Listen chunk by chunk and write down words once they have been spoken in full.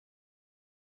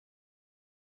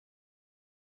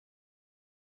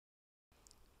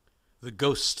The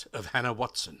ghost of Hannah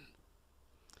Watson.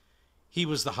 He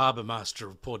was the harbour master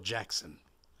of Port Jackson,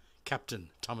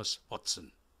 Captain Thomas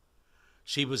Watson.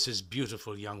 She was his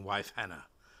beautiful young wife Hannah,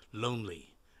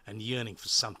 lonely and yearning for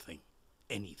something,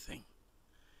 anything.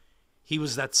 He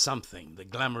was that something, the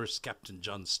glamorous Captain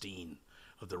John Steen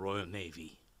of the Royal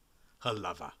Navy, her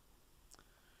lover.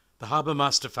 The harbour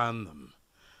master found them.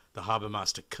 The harbour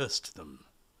master cursed them.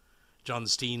 John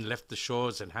Steen left the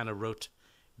shores, and Hannah wrote,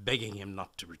 begging him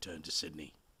not to return to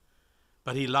Sydney.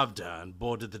 But he loved her and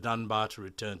boarded the Dunbar to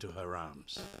return to her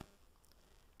arms.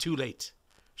 Too late,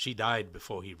 she died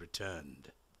before he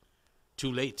returned.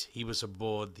 Too late, he was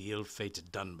aboard the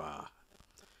ill-fated Dunbar.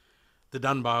 The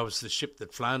Dunbar was the ship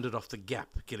that floundered off the Gap,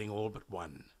 killing all but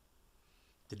one.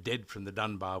 The dead from the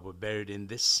Dunbar were buried in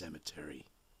this cemetery.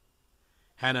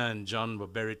 Hannah and John were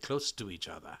buried close to each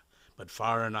other, but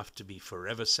far enough to be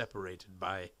forever separated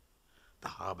by the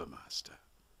harbour master.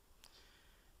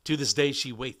 To this day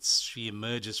she waits. She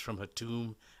emerges from her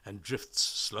tomb and drifts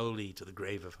slowly to the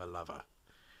grave of her lover.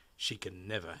 She can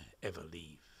never, ever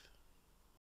leave.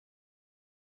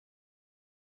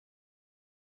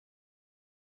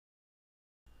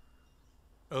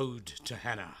 Ode to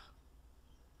Hannah.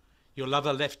 Your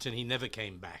lover left and he never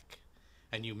came back,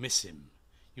 and you miss him,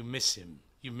 you miss him,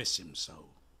 you miss him so.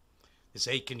 This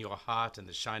ache in your heart and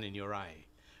the shine in your eye,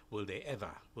 will they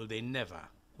ever, will they never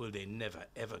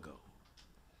ever go?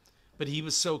 But he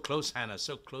was so close, Hannah,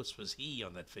 so close was he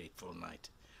on that fateful night,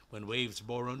 when waves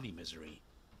bore only misery.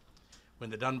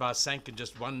 When the Dunbar sank and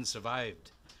just one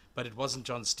survived, but it wasn't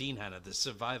John Steen, Hannah, the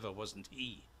survivor wasn't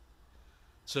he.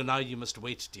 So now you must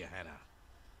wait, dear Hannah,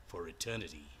 for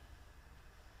eternity.